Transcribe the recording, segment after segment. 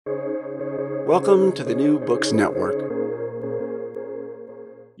Welcome to the New Books Network.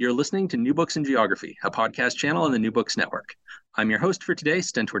 You're listening to New Books in Geography, a podcast channel on the New Books Network. I'm your host for today,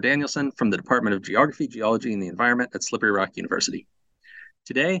 Stentor Danielson from the Department of Geography, Geology, and the Environment at Slippery Rock University.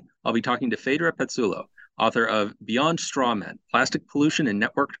 Today, I'll be talking to Phaedra Pezzullo, author of Beyond Straw Men, Plastic Pollution and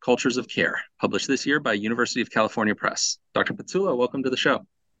Networked Cultures of Care, published this year by University of California Press. Dr. Pezzullo, welcome to the show.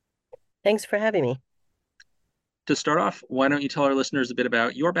 Thanks for having me. To start off, why don't you tell our listeners a bit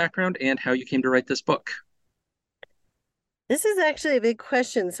about your background and how you came to write this book? This is actually a big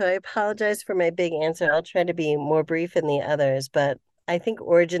question, so I apologize for my big answer. I'll try to be more brief than the others, but I think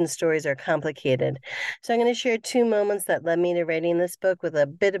origin stories are complicated. So I'm going to share two moments that led me to writing this book with a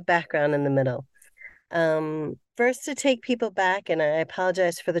bit of background in the middle. First, to take people back, and I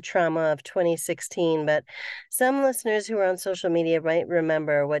apologize for the trauma of 2016, but some listeners who are on social media might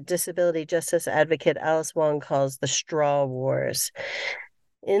remember what disability justice advocate Alice Wong calls the straw wars.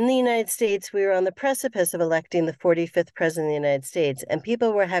 In the United States, we were on the precipice of electing the 45th president of the United States, and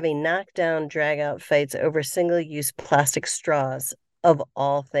people were having knockdown, drag-out fights over single-use plastic straws, of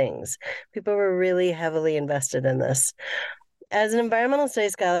all things. People were really heavily invested in this. As an environmental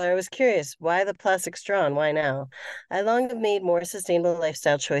studies scholar, I was curious, why the plastic straw and why now? I long have made more sustainable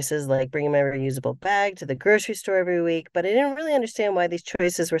lifestyle choices like bringing my reusable bag to the grocery store every week, but I didn't really understand why these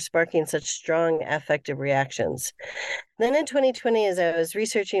choices were sparking such strong affective reactions. Then in 2020, as I was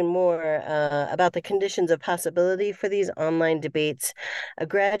researching more about the conditions of possibility for these online debates, a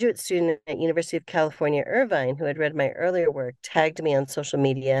graduate student at University of California, Irvine, who had read my earlier work, tagged me on social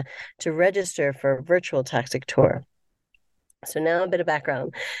media to register for a virtual toxic tour. So now a bit of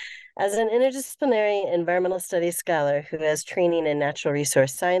background. As an interdisciplinary environmental studies scholar who has training in natural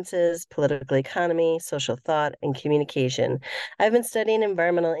resource sciences, political economy, social thought, and communication, I've been studying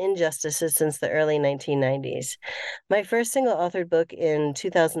environmental injustices since the early 1990s. My first single-authored book in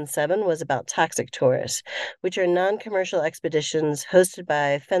 2007 was about toxic tours, which are non-commercial expeditions hosted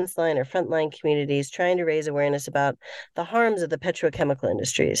by fence line or frontline communities trying to raise awareness about the harms of the petrochemical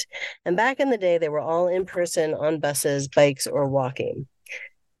industries. And back in the day, they were all in person, on buses, bikes, or walking.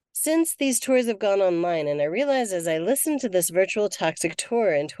 Since these tours have gone online, and I realized as I listened to this virtual toxic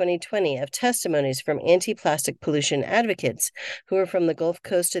tour in 2020 of testimonies from anti-plastic pollution advocates who are from the Gulf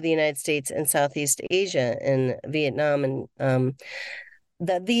Coast of the United States and Southeast Asia and Vietnam, and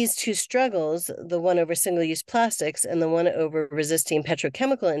that these two struggles, the one over single-use plastics and the one over resisting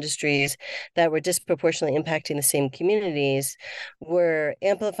petrochemical industries that were disproportionately impacting the same communities, were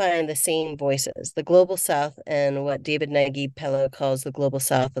amplifying the same voices, the Global South and what David Nagy-Pellow calls the Global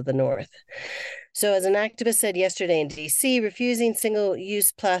South of the North. So as an activist said yesterday in DC, refusing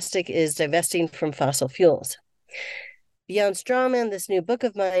single-use plastic is divesting from fossil fuels. Beyond Strawman, this new book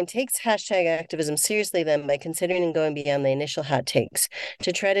of mine takes hashtag activism seriously then by considering and going beyond the initial hot takes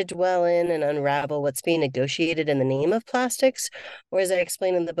to try to dwell in and unravel what's being negotiated in the name of plastics, or as I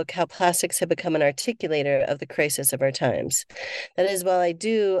explain in the book, how plastics have become an articulator of the crisis of our times. That is, while I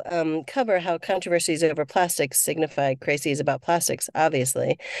do cover how controversies over plastics signify crises about plastics,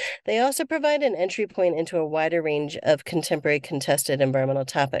 obviously, they also provide an entry point into a wider range of contemporary contested environmental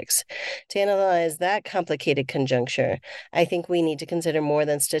topics. To analyze that complicated conjuncture, I think we need to consider more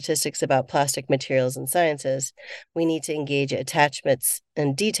than statistics about plastic materials and sciences. We need to engage attachments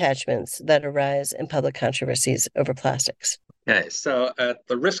and detachments that arise in public controversies over plastics. Okay, so at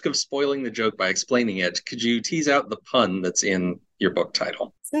the risk of spoiling the joke by explaining it, could you tease out the pun that's in your book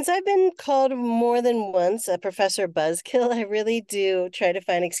title? Since I've been called more than once a Professor Buzzkill, I really do try to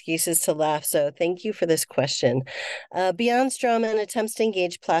find excuses to laugh, so thank you for this question. Beyond Strawman attempts to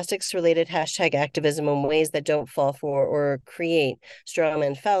engage plastics-related hashtag activism in ways that don't fall for or create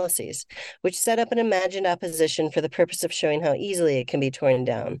strawman fallacies, which set up an imagined opposition for the purpose of showing how easily it can be torn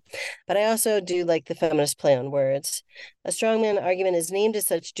down. But I also do like the feminist play on words. A strongman argument is named as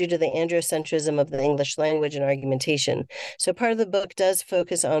such due to the androcentrism of the English language and argumentation. So part of the book does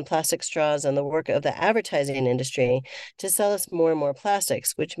focus on plastic straws and the work of the advertising industry to sell us more and more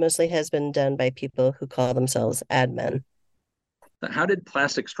plastics, which mostly has been done by people who call themselves ad men. How did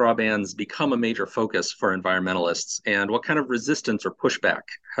plastic straw bans become a major focus for environmentalists, and what kind of resistance or pushback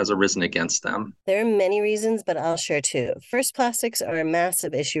has arisen against them? There are many reasons, but I'll share two. First, plastics are a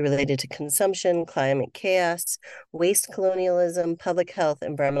massive issue related to consumption, climate chaos, waste colonialism, public health,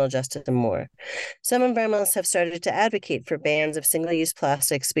 environmental justice, and more. Some environmentalists have started to advocate for bans of single-use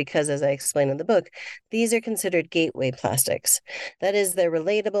plastics because, as I explain in the book, these are considered gateway plastics. That is, they're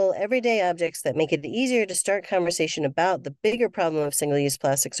relatable, everyday objects that make it easier to start conversation about the bigger problem of single-use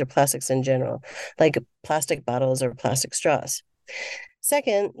plastics or plastics in general, like plastic bottles or plastic straws.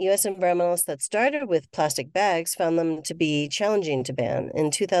 Second, U.S. environmentalists that started with plastic bags found them to be challenging to ban. In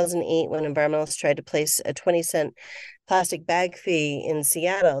 2008, when environmentalists tried to place a 20-cent plastic bag fee in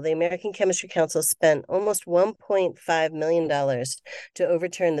Seattle, the American Chemistry Council spent almost $1.5 million to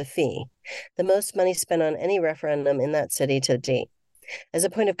overturn the fee, the most money spent on any referendum in that city to date. As a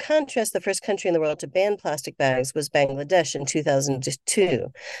point of contrast, the first country in the world to ban plastic bags was Bangladesh in 2002.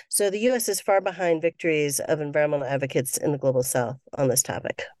 So the U.S. is far behind victories of environmental advocates in the global south on this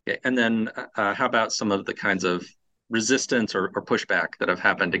topic. Okay. And then how about some of the kinds of resistance or pushback that have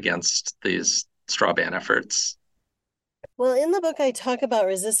happened against these straw ban efforts? Well, in the book, I talk about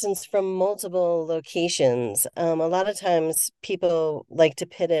resistance from multiple locations. A lot of times people like to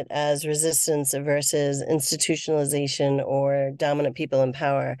pit it as resistance versus institutionalization or dominant people in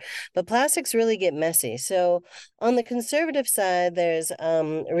power. But plastics really get messy. So on the conservative side, there's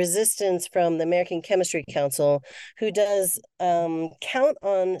resistance from the American Chemistry Council, who does count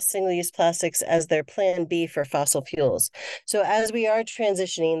on single-use plastics as their plan B for fossil fuels. So as we are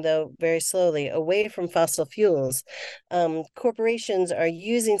transitioning, though very slowly, away from fossil fuels, corporations are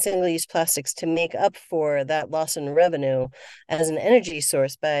using single-use plastics to make up for that loss in revenue as an energy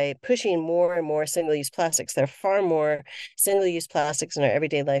source by pushing more and more single-use plastics. There are far more single-use plastics in our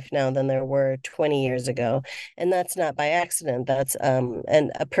everyday life now than there were 20 years ago. And that's not by accident. That's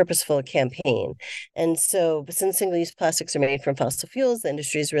a purposeful campaign. And so since single-use plastics are made from fossil fuels, the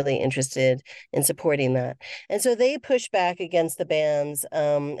industry is really interested in supporting that. And so they push back against the bans.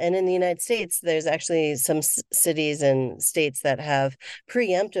 And in the United States, there's actually some cities and states that have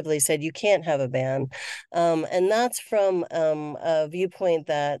preemptively said you can't have a ban. And that's from a viewpoint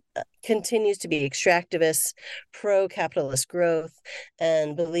that continues to be extractivist, pro-capitalist growth,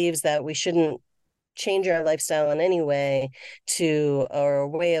 and believes that we shouldn't change our lifestyle in any way to, or our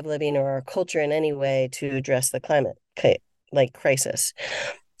way of living or our culture in any way to address the climate crisis.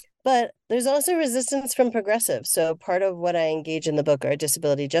 But there's also resistance from progressives. So part of what I engage in the book are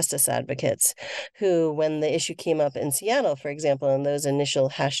disability justice advocates who, when the issue came up in Seattle, for example, in those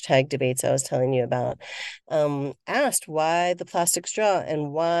initial hashtag debates I was telling you about, asked why the plastic straw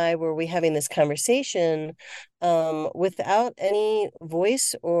and why were we having this conversation without any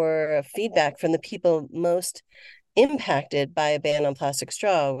voice or feedback from the people most impacted by a ban on plastic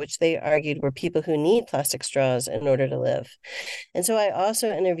straw, which they argued were people who need plastic straws in order to live. And so I also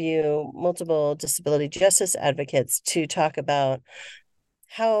interview multiple disability justice advocates to talk about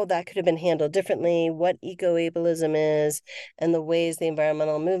how that could have been handled differently, what eco-ableism is, and the ways the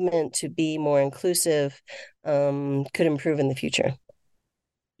environmental movement to be more inclusive could improve in the future.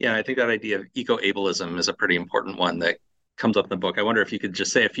 Yeah, I think that idea of eco-ableism is a pretty important one that comes up in the book. I wonder if you could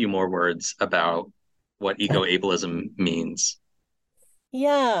just say a few more words about what eco-ableism means.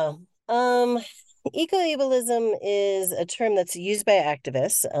 Yeah. Eco-ableism is a term that's used by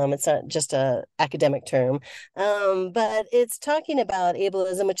activists. It's not just an academic term, but it's talking about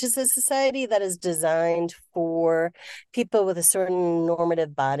ableism, which is a society that is designed for people with a certain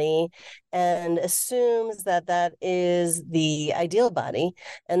normative body and assumes that that is the ideal body,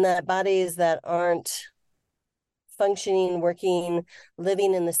 and that bodies that aren't functioning, working,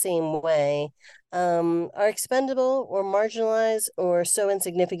 living in the same way are expendable or marginalized or so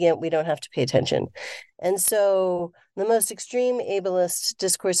insignificant we don't have to pay attention. And so the most extreme ableist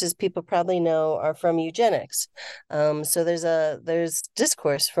discourses people probably know are from eugenics. So there's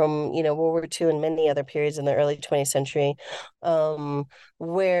discourse from World War II and many other periods in the early 20th century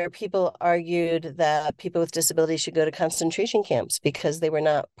where people argued that people with disabilities should go to concentration camps because they were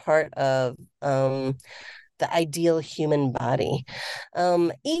not part of the ideal human body.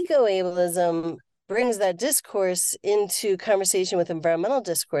 Eco-ableism brings that discourse into conversation with environmental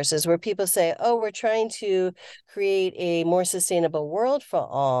discourses where people say, oh, we're trying to create a more sustainable world for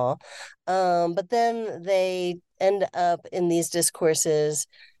all. But then they end up in these discourses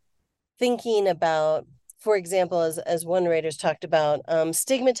thinking about, for example, as one writer's talked about,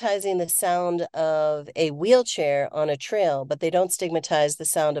 stigmatizing the sound of a wheelchair on a trail, but they don't stigmatize the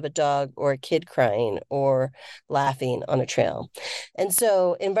sound of a dog or a kid crying or laughing on a trail. And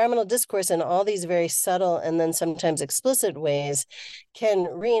so environmental discourse in all these very subtle and then sometimes explicit ways can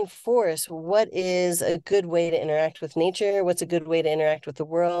reinforce what is a good way to interact with nature, what's a good way to interact with the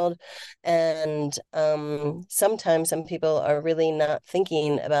world. And sometimes some people are really not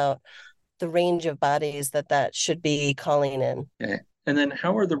thinking about the range of bodies that should be calling in. Okay. And then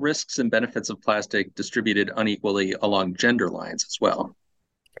how are the risks and benefits of plastic distributed unequally along gender lines as well?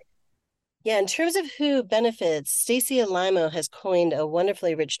 Yeah, in terms of who benefits, Stacey Alimo has coined a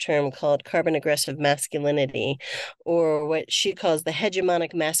wonderfully rich term called carbon aggressive masculinity, or what she calls the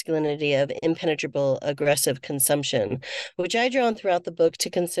hegemonic masculinity of impenetrable aggressive consumption, which I draw on throughout the book to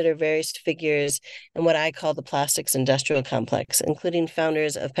consider various figures in what I call the plastics industrial complex, including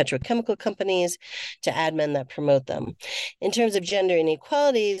founders of petrochemical companies to admin that promote them. In terms of gender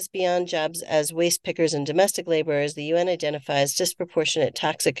inequalities, beyond jobs as waste pickers and domestic laborers, the UN identifies disproportionate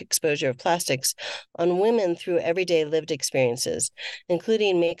toxic exposure of plastics on women through everyday lived experiences,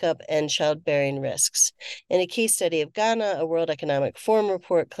 including makeup and childbearing risks. In a case study of Ghana, a World Economic Forum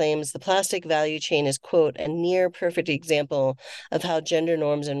report claims the plastic value chain is, quote, a near perfect example of how gender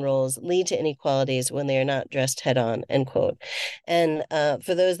norms and roles lead to inequalities when they are not addressed head on, end quote. And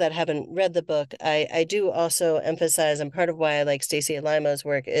for those that haven't read the book, I do also emphasize, and part of why I like Stacey Alimo's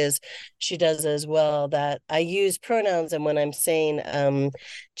work is she does as well, that I use pronouns, and when I'm saying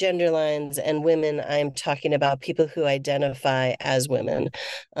gender lines and women, I'm talking about people who identify as women.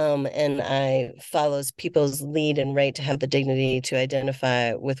 And I follows people's lead and right to have the dignity to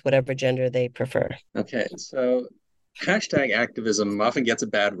identify with whatever gender they prefer. Okay, so hashtag activism often gets a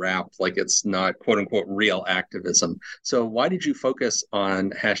bad rap, like it's not quote unquote real activism. So why did you focus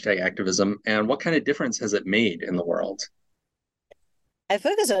on hashtag activism, and what kind of difference has it made in the world? I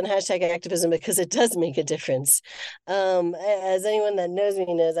focus on hashtag activism because it does make a difference. As anyone that knows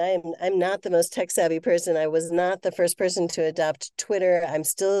me knows, I'm not the most tech savvy person. I was not the first person to adopt Twitter. I'm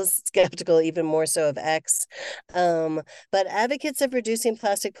still skeptical, even more so, of X. But advocates of reducing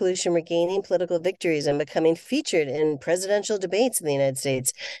plastic pollution were gaining political victories and becoming featured in presidential debates in the United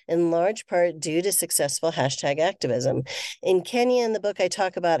States, in large part due to successful hashtag activism. In Kenya, in the book, I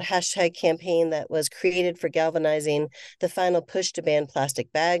talk about a hashtag campaign that was created for galvanizing the final push to ban plastic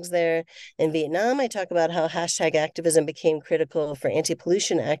bags there. In Vietnam, I talk about how hashtag activism became critical for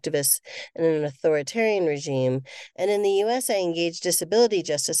anti-pollution activists in an authoritarian regime. And in the US, I engaged disability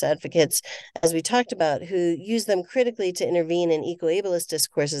justice advocates, as we talked about, who used them critically to intervene in eco-ableist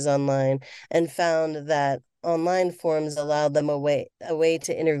discourses online, and found that online forums allowed them a way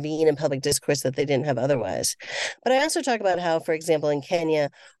to intervene in public discourse that they didn't have otherwise. But I also talk about how, for example, in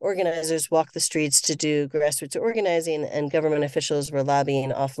Kenya, organizers walked the streets to do grassroots organizing, and government officials were lobbying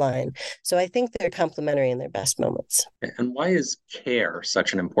offline. So I think they're complementary in their best moments. And why is care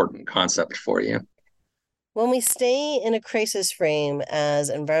such an important concept for you? When we stay in a crisis frame, as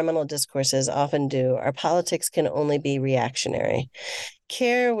environmental discourses often do, our politics can only be reactionary.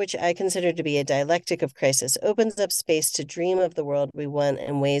 Care, which I consider to be a dialectic of crisis, opens up space to dream of the world we want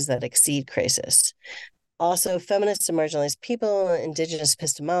in ways that exceed crisis. Also, feminists and marginalized people, indigenous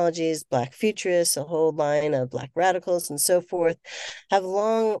epistemologies, Black futurists, a whole line of Black radicals, and so forth, have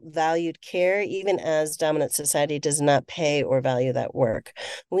long valued care, even as dominant society does not pay or value that work.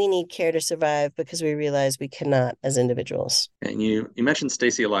 We need care to survive because we realize we cannot as individuals. And you mentioned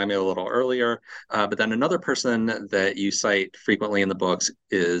Stacey Alimo a little earlier, but then another person that you cite frequently in the books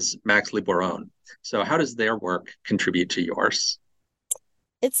is Max Liboiron. So how does their work contribute to yours?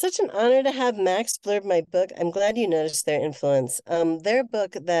 It's such an honor to have Max blurb my book. I'm glad you noticed their influence. Their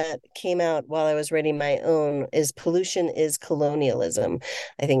book that came out while I was writing my own is Pollution is Colonialism.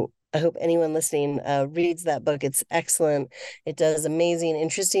 I hope anyone listening reads that book. It's excellent. It does amazing,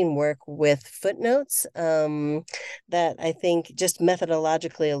 interesting work with footnotes that I think just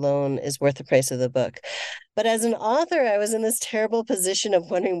methodologically alone is worth the price of the book. But as an author, I was in this terrible position of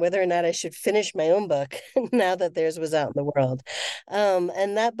wondering whether or not I should finish my own book now that theirs was out in the world.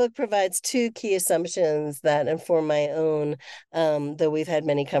 And that book provides two key assumptions that inform my own, though we've had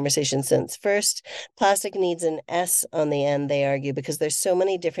many conversations since. First, plastic needs an S on the end, they argue, because there's so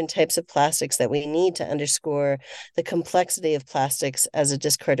many different types of plastics that we need to underscore the complexity of plastics as a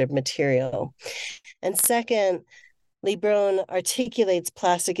discarded material. And second, Lebron articulates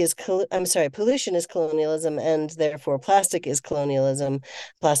pollution is colonialism, and therefore plastic is colonialism,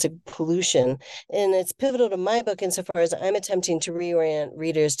 plastic pollution. And it's pivotal to my book insofar as I'm attempting to reorient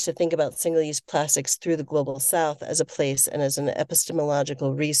readers to think about single-use plastics through the global South as a place and as an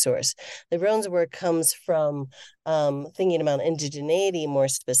epistemological resource. Lebron's work comes from thinking about indigeneity more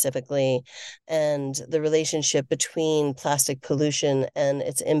specifically, and the relationship between plastic pollution and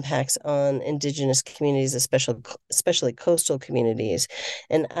its impacts on indigenous communities, especially coastal communities.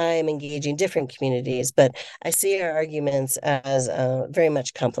 And I'm engaging different communities, but I see our arguments as very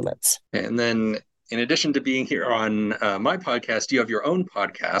much complements. And then in addition to being here on my podcast, you have your own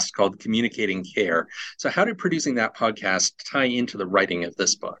podcast called Communicating Care. So how did producing that podcast tie into the writing of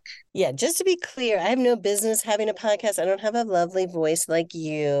this book? Yeah, just to be clear, I have no business having a podcast. I don't have a lovely voice like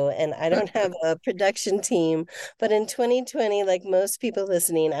you, and I don't have a production team. But in 2020, like most people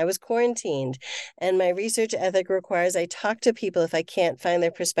listening, I was quarantined, and my research ethic requires I talk to people if I can't find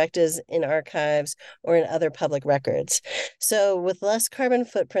their perspectives in archives or in other public records. So, with less carbon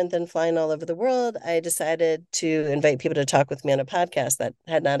footprint than flying all over the world, I decided to invite people to talk with me on a podcast that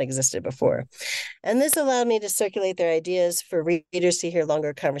had not existed before. And this allowed me to circulate their ideas for readers to hear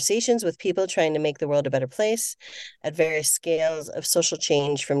longer conversations with people trying to make the world a better place at various scales of social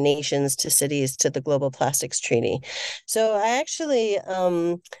change, from nations to cities to the Global Plastics Treaty. So I actually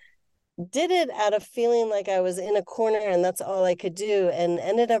did it out of feeling like I was in a corner and that's all I could do, and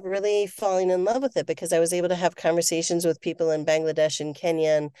ended up really falling in love with it because I was able to have conversations with people in Bangladesh and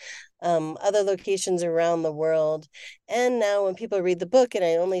Kenya and other locations around the world. And now when people read the book and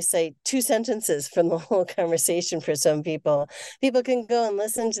I only cite 2 sentences from the whole conversation for some people, people can go and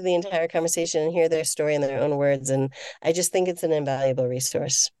listen to the entire conversation and hear their story in their own words. And I just think it's an invaluable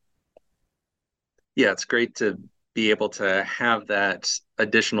resource. Yeah, it's great to be able to have that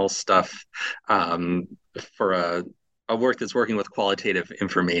additional stuff for a work that's working with qualitative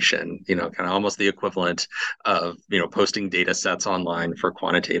information, kind of almost the equivalent of, posting data sets online for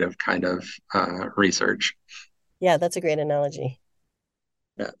quantitative kind of research. Yeah, that's a great analogy.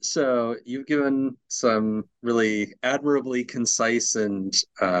 Yeah. So you've given some really admirably concise and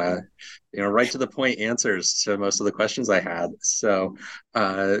right to the point answers to most of the questions I had. So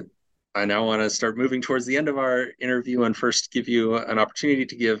I now want to start moving towards the end of our interview and first give you an opportunity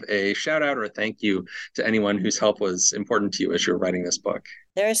to give a shout out or a thank you to anyone whose help was important to you as you're writing this book.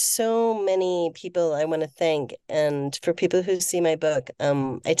 There are so many people I want to thank. And for people who see my book,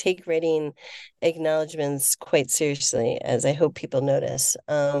 I take writing acknowledgments quite seriously, as I hope people notice.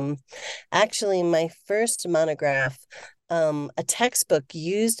 Actually, my first monograph, a textbook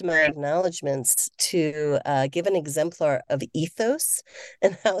used my acknowledgments to give an exemplar of ethos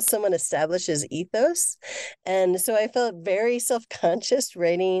and how someone establishes ethos. And so I felt very self-conscious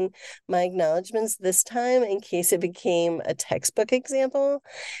writing my acknowledgments this time in case it became a textbook example.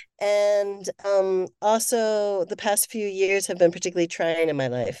 And also, the past few years have been particularly trying in my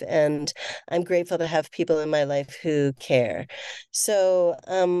life, and I'm grateful to have people in my life who care. So,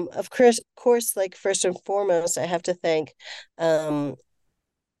 of course, like first and foremost, I have to thank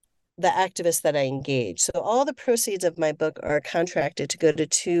the activists that I engage. So all the proceeds of my book are contracted to go to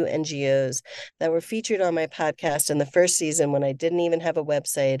 2 NGOs that were featured on my podcast in the first season when I didn't even have a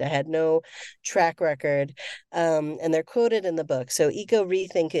website. I had no track record, and they're quoted in the book. So Eco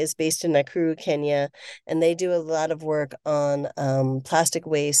Rethink is based in Nakuru, Kenya, and they do a lot of work on plastic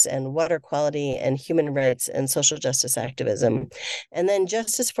waste and water quality and human rights and social justice activism. And then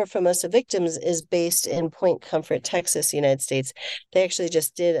Justice for Formosa Victims is based in Point Comfort, Texas, United States. They actually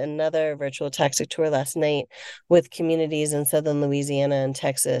just did another virtual toxic tour last night with communities in southern Louisiana and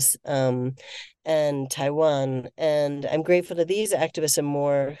Texas and Taiwan. And I'm grateful to these activists and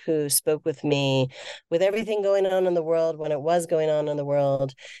more who spoke with me with everything going on in the world when it was going on in the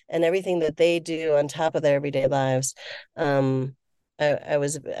world and everything that they do on top of their everyday lives. I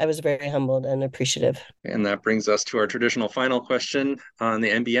was very humbled and appreciative. And that brings us to our traditional final question on the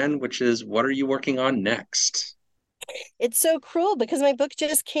NBN, which is, what are you working on next? It's so cruel because my book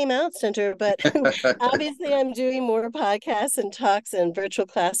just came out, Center, but obviously I'm doing more podcasts and talks and virtual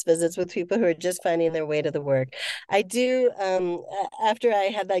class visits with people who are just finding their way to the work. I do, after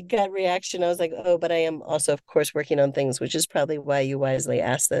I had that gut reaction, I was like, oh, but I am also, of course, working on things, which is probably why you wisely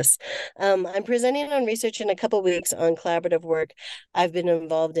asked this. I'm presenting on research in a couple of weeks on collaborative work I've been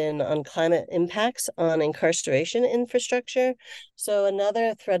involved in on climate impacts on incarceration infrastructure. So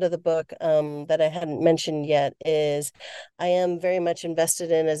another thread of the book that I hadn't mentioned yet is I am very much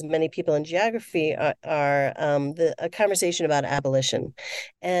invested in, as many people in geography are, a conversation about abolition.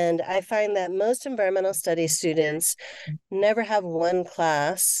 And I find that most environmental studies students never have one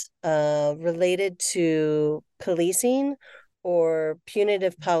class related to policing or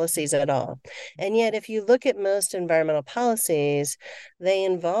punitive policies at all. And yet, if you look at most environmental policies, they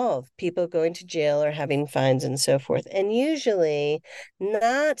involve people going to jail or having fines and so forth. And usually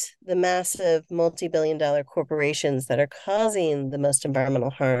not the massive multi-billion-dollar corporations that are causing the most environmental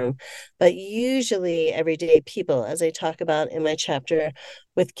harm, but usually everyday people, as I talk about in my chapter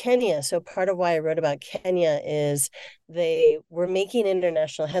with Kenya. So part of why I wrote about Kenya is they were making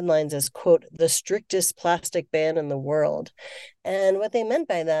international headlines as, quote, the strictest plastic ban in the world. And what they meant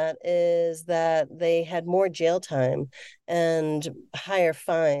by that is that they had more jail time and higher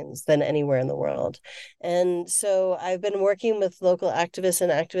fines than anywhere in the world. And so I've been working with local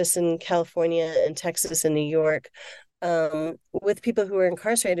activists in California and Texas and New York, with people who were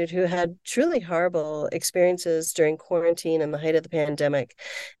incarcerated who had truly horrible experiences during quarantine and the height of the pandemic,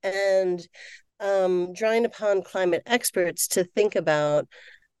 and drawing upon climate experts to think about,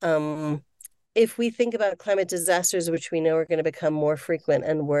 if we think about climate disasters, which we know are going to become more frequent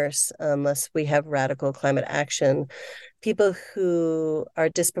and worse unless we have radical climate action, people who are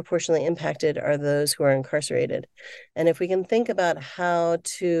disproportionately impacted are those who are incarcerated. And if we can think about how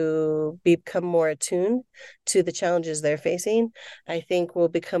to become more attuned to the challenges they're facing, I think we'll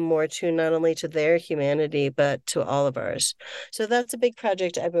become more attuned not only to their humanity, but to all of ours. So that's a big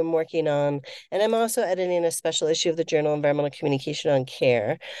project I've been working on. And I'm also editing a special issue of the journal Environmental Communication on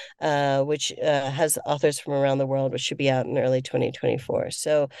Care, which has authors from around the world, which should be out in early 2024.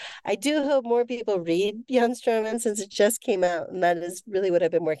 So I do hope more people read Beyond Strawman, since it just came out, and that is really what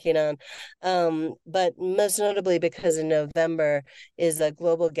I've been working on. But most notably because in November is a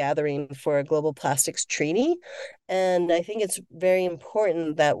global gathering for a global plastics treaty. And I think it's very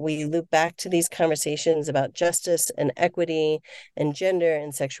important that we loop back to these conversations about justice and equity and gender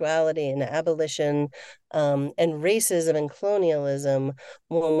and sexuality and abolition, and racism and colonialism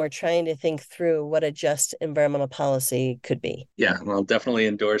when we're trying to think through what a just environmental policy could be. Yeah, I'll definitely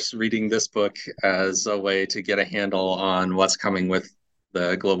endorse reading this book as a way to get a handle on what's coming with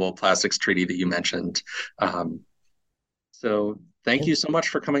the global plastics treaty that you mentioned. So thank you so much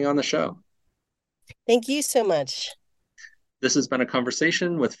for coming on the show. Thank you so much. This has been a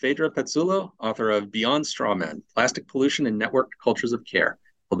conversation with Phaedra Pezzullo, author of Beyond Strawman, Plastic Pollution and Networked Cultures of Care,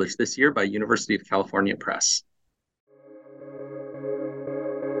 published this year by University of California Press.